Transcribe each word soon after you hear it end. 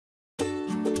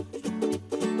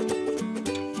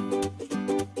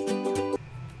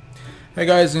Hey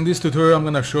guys, in this tutorial I'm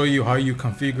going to show you how you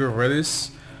configure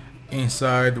Redis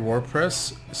inside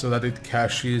WordPress so that it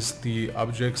caches the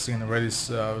objects in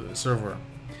Redis server.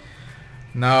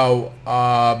 Now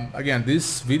again,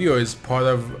 this video is part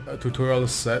of a tutorial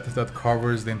set that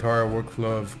covers the entire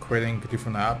workflow of creating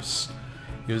different apps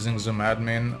using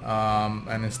ZoomAdmin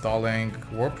and installing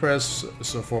WordPress.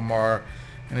 So from our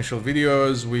initial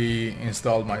videos, we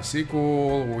installed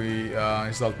MySQL, we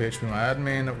installed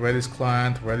PHPMyAdmin, Redis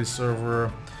client, Redis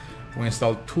server. We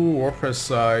installed 2 WordPress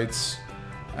sites,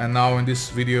 and now in this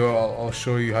video I'll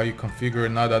show you how you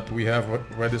configure now that we have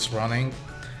Redis running.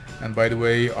 And by the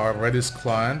way, our Redis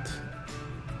client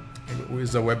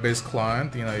is a web-based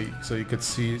client, so you could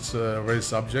see it's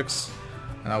Redis objects.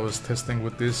 And I was testing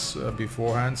with this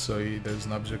beforehand, so there's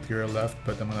an object here left,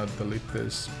 but I'm gonna delete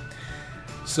this.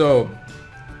 So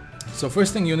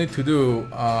first thing you need to do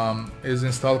is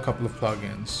install a couple of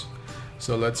plugins.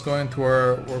 So let's go into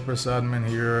our WordPress admin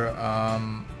here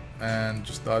and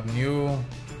just add new.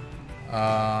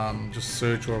 Just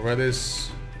search for Redis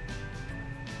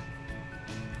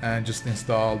and just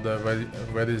install the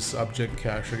Redis Object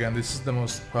Cache. Again, this is the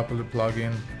most popular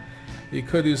plugin. You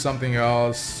could use something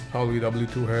else. Probably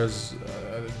W2 has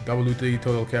W3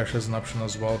 Total Cache has an option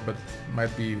as well, but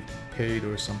might be paid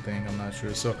or something. I'm not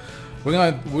sure. So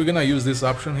we're gonna use this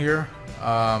option here.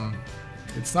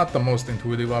 It's not the most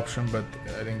intuitive option, but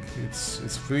I think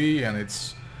it's free and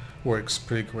it works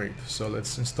pretty great. So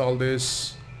let's install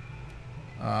this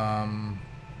and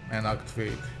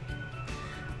activate.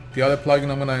 The other plugin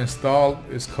I'm gonna install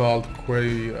is called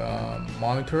Query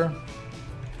Monitor.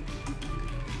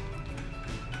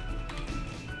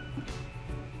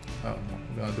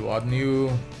 We're gonna do add new.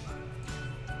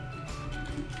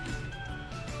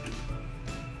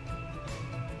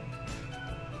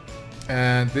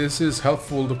 And this is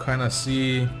helpful to kind of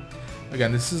see.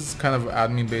 Again, this is kind of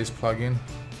admin based plugin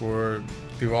for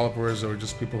developers or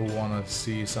just people who want to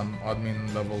see some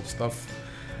admin level stuff,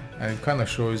 and it kind of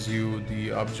shows you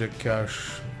the object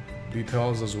cache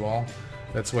details as well.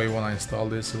 That's why when I install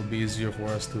this, it'll be easier for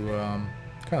us to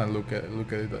kind of look at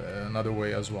it another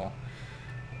way as well.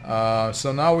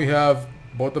 So now we have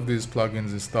both of these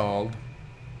plugins installed.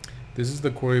 This is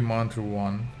the Query Monitor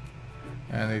one,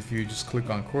 and if you just click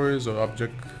on queries or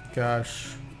object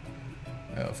cache,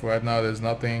 for right now there's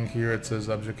nothing here. It says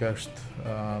object cache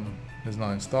is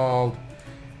not installed.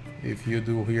 If you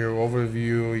do here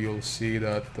overview, you'll see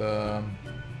that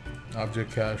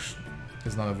object cache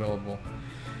is not available.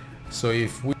 So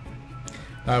if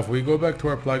we go back to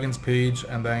our plugins page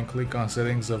and then click on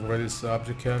settings of Redis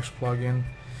Object Cache plugin,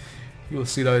 you'll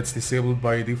see that it's disabled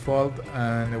by default.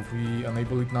 And if we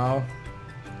enable it now,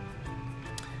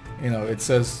 it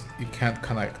says you can't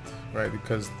connect, right?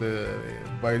 Because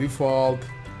by default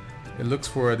it looks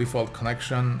for a default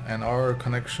connection, and our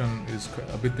connection is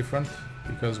a bit different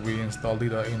because we installed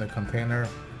it in a container.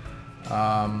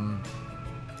 And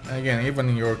again, even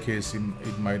in your case,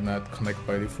 it might not connect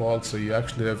by default, so you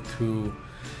actually have to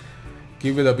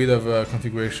give it a bit of a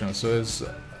configuration. So there's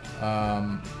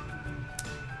a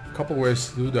couple ways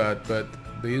to do that, but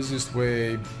the easiest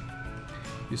way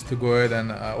is to go ahead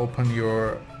and open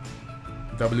your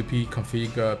wp config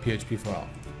PHP file.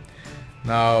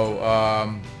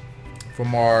 Now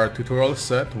from our tutorial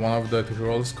set, one of the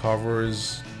tutorials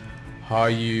covers how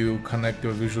you connect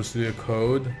your Visual Studio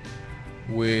Code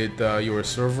with your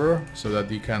server so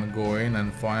that you can go in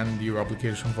and find your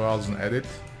application files and edit.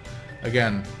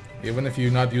 Again, even if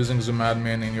you're not using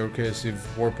ZoomAdmin, in your case, if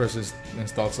WordPress is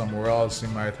installed somewhere else, you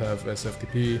might have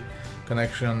SFTP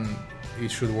connection.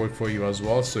 It should work for you as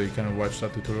well, so you can watch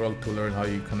that tutorial to learn how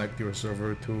you connect your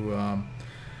server to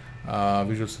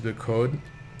Visual Studio Code.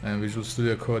 And Visual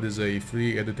Studio Code is a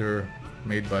free editor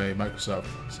made by Microsoft,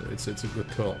 so it's a good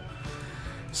tool.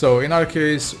 So in our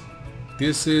case,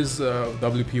 this is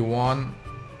WP1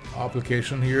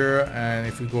 application here, and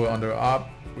if you go under app,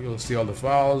 you'll see all the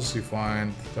files. You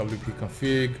find wp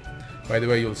config. By the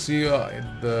way, you'll see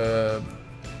the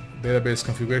database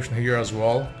configuration here as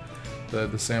well,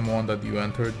 the same one that you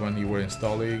entered when you were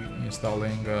installing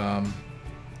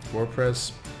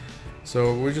WordPress.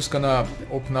 So we're just gonna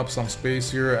open up some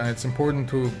space here, and it's important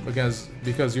to,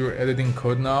 because you're editing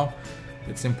code now,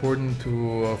 it's important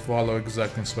to follow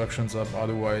exact instructions up,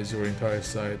 otherwise your entire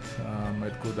site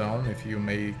might go down if you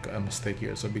make a mistake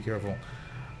here, so be careful.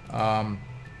 And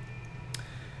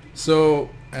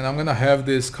I'm gonna have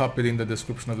this copied in the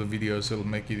description of the video, so it'll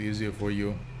make it easier for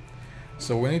you.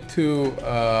 So we need to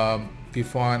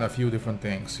define a few different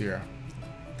things here.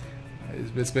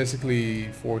 It's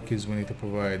basically 4 keys we need to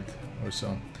provide or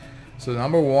so. So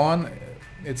number one,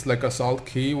 it's like a salt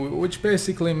key, which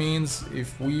basically means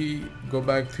if we go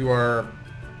back to our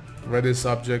Redis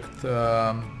object,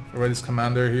 Redis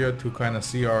commander here to kind of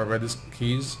see our Redis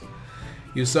keys,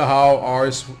 you saw how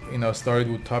ours,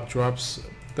 started with top drops.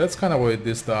 That's kind of what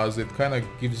this does. It kind of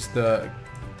gives the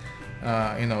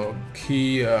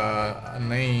key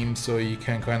name, so you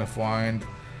can kind of find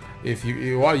if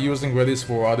you are using Redis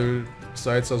for other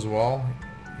sites as well.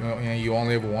 You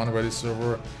only have one Redis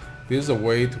server. This is a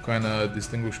way to kind of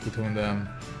distinguish between them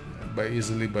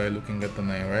easily by looking at the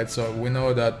name, right? So we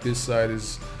know that this site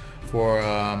is for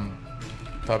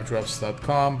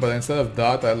topdrops.com, but instead of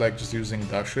dot, I like just using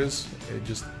dashes. It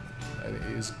just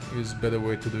is a better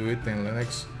way to do it in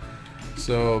Linux.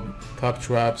 So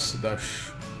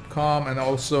topdrops.com, and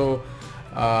also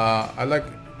I like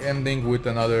ending with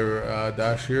another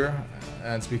dash here,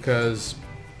 and it's because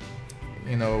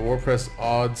WordPress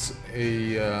adds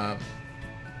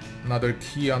another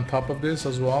key on top of this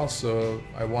as well, so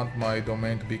I want my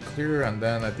domain to be clear, and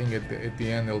then I think at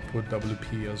the end it'll put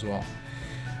WP as well.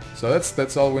 So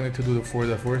that's all we need to do for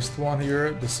the first one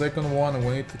here. The second one,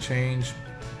 we need to change,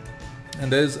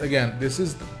 and this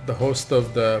is the host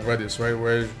of the Redis, right,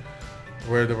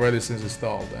 where the Redis is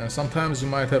installed. And sometimes you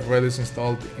might have Redis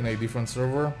installed in a different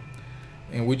server,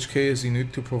 in which case you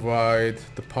need to provide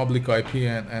the public IP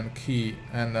and key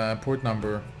and port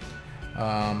number.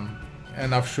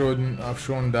 And I've shown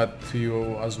that to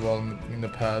you as well in the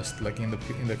past, like in the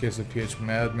case of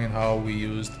appName, how we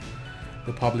used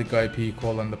the public IP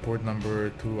colon the port number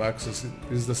to access it.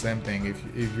 This is the same thing.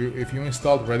 If you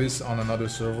installed Redis on another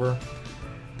server,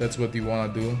 that's what you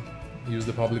want to do. Use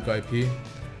the public IP.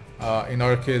 In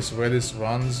our case, Redis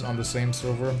runs on the same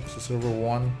server, so server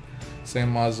 1,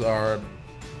 same as our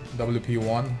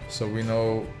WP1, so we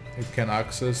know it can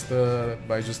access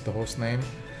by just the host name.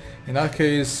 In that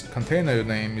case, container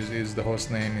name is the host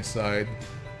name inside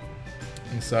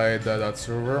that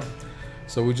server.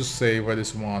 So we just say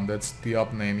Redis 1, that's the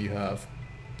appName you have.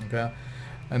 Okay,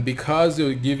 and because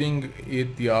you're giving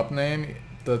it the appName,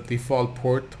 the default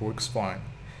port works fine.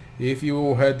 If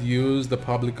you had used the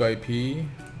public IP,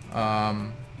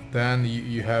 then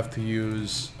you have to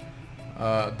use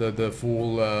the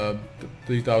full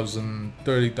 30,000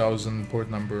 port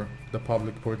number, the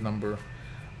public port number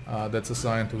that's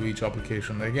assigned to each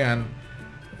application. Again,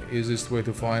 easiest way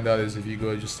to find that is if you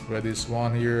go just Redis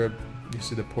 1 here, you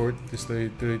see the port, this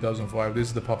 30,005, this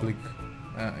is the public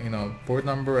port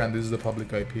number, and this is the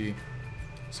public IP.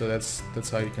 So that's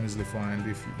how you can easily find.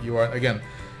 If you are, again,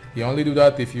 you only do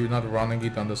that if you're not running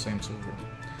it on the same server.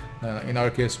 In our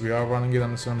case, we are running it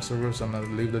on the same server, so I'm going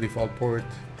to leave the default port.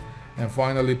 And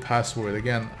finally, password.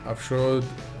 Again, I've showed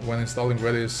when installing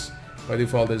Redis, by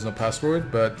default there's no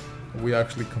password, but we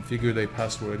actually configured a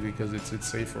password because it's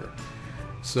safer.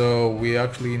 So we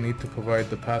actually need to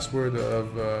provide the password of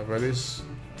Redis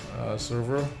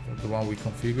server, the one we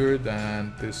configured,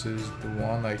 and this is the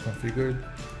one I configured.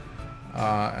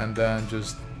 And then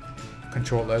just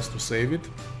Control S to save it.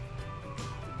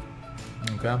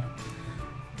 Okay,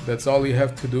 that's all you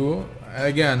have to do. And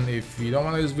again, if you don't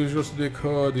want to use Visual Studio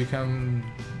Code, you can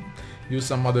use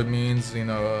some other means,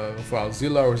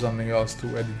 FileZilla or something else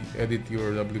to edit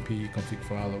your WP config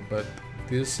file. But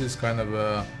this is kind of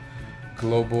a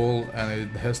global, and it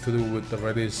has to do with the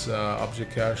Redis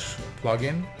Object Cache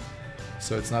plugin.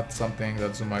 So it's not something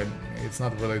that it's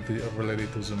not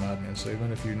related to ZoomAdmin. So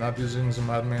even if you're not using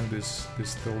ZoomAdmin, this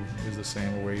still is the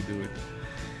same way you do it.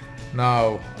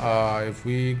 Now, if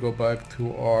we go back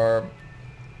to our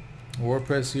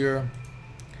WordPress here,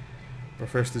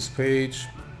 refresh this page,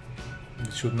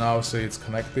 it should now say it's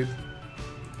connected.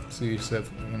 So you said,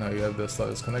 you have the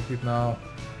status connected now,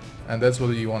 and that's what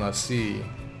you want to see.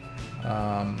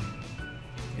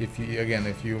 If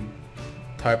you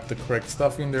type the correct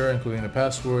stuff in there, including the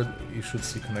password, you should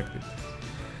see connected.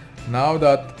 Now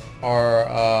that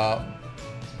our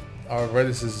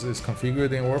Redis is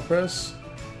configured in WordPress,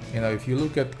 if you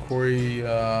look at query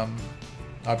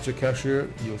object cache here,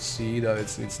 you'll see that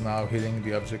it's now hitting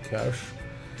the object cache.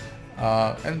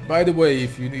 And by the way,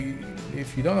 if you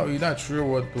don't know, you're not sure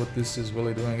what this is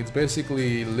really doing, it's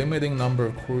basically limiting number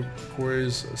of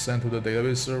queries sent to the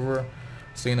database server.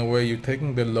 So in a way, you're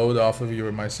taking the load off of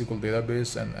your MySQL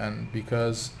database, and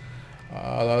because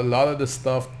a lot of the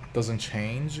stuff doesn't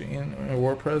change in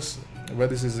WordPress,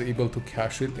 Redis is able to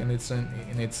cache it in its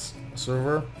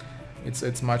server.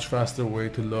 It's much faster way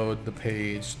to load the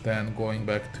page than going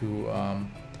back to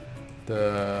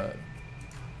the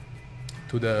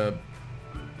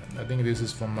I think this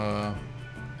is from a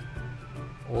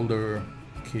older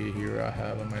key here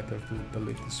I might have to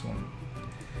delete this one.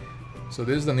 So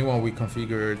this is the new one we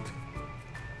configured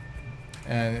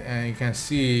and you can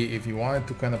see if you wanted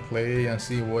to kind of play and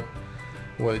see what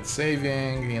it's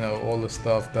saving, you know, all the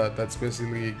stuff that's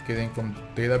basically getting from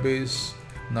database.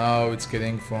 Now it's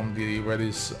getting from the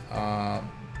Redis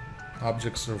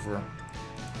object server.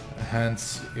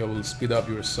 Hence, it will speed up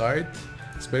your site,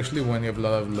 especially when you have a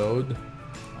lot of load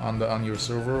on your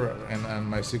server, and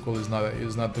MySQL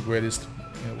is not the greatest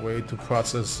way to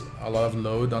process a lot of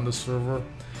load on the server.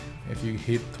 If you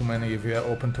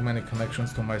open too many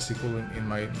connections to MySQL, it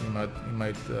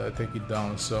might take it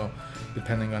down. So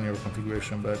depending on your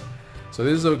configuration, so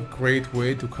this is a great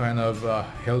way to kind of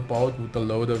help out with the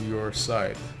load of your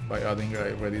site by adding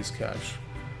a Redis cache.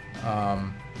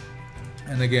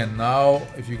 And again, now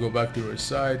if you go back to your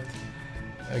site,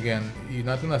 again, you're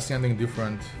not gonna see anything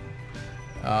different.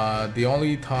 The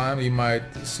only time you might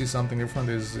see something different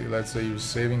is, let's say you're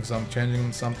changing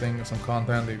something, some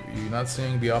content. If you're not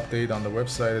seeing the update on the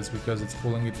website, it's because it's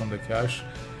pulling it from the cache,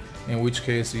 in which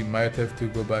case you might have to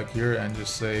go back here and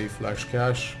just say flash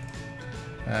cache,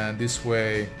 and this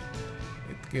way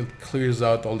it clears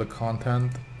out all the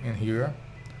content in here.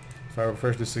 If I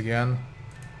refresh this again,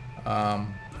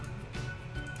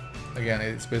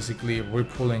 it's basically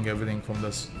repulling everything from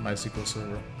this MySQL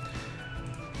server.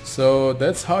 So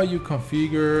that's how you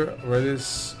configure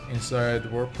Redis inside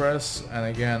WordPress. And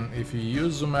again, if you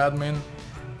use ZoomAdmin, it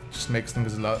just makes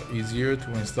things a lot easier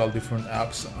to install different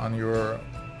apps on your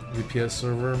VPS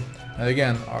server. And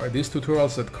again, these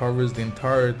tutorials that covers the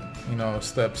entire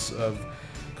steps of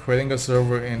creating a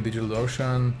server in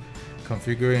DigitalOcean,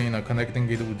 configuring, connecting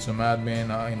it with ZoomAdmin,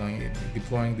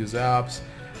 deploying these apps.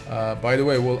 By the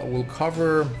way, we'll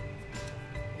cover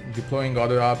deploying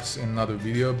other apps in another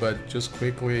video, but just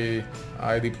quickly,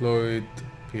 I deployed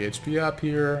PHP app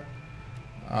here.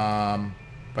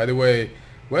 By the way,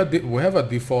 we have a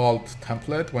default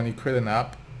template when you create an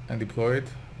app and deploy it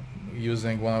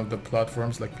using one of the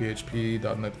platforms like PHP,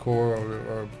 .NET Core,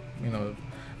 or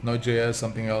Node.js,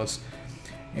 something else.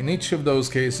 In each of those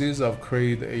cases, I've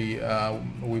created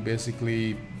we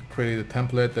basically created a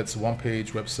template that's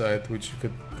one-page website, which you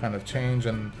could kind of change,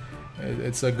 and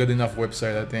it's a good enough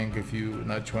website. I think if you're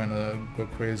not trying to go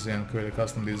crazy and create a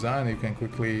custom design, you can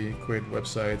quickly create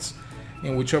websites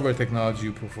in whichever technology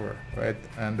you prefer, right?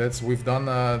 And we've done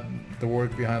the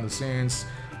work behind the scenes.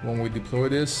 When we deploy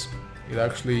this, it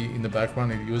actually in the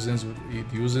background it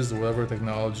uses whatever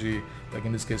technology, like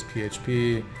in this case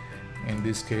PHP, in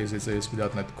this case it's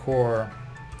ASP.NET Core,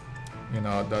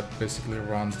 that basically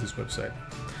runs this website.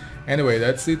 Anyway,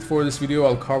 that's it for this video.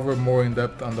 I'll cover more in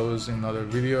depth on those in another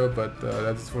video, but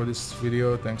that's it for this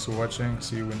video. Thanks for watching.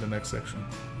 See you in the next section.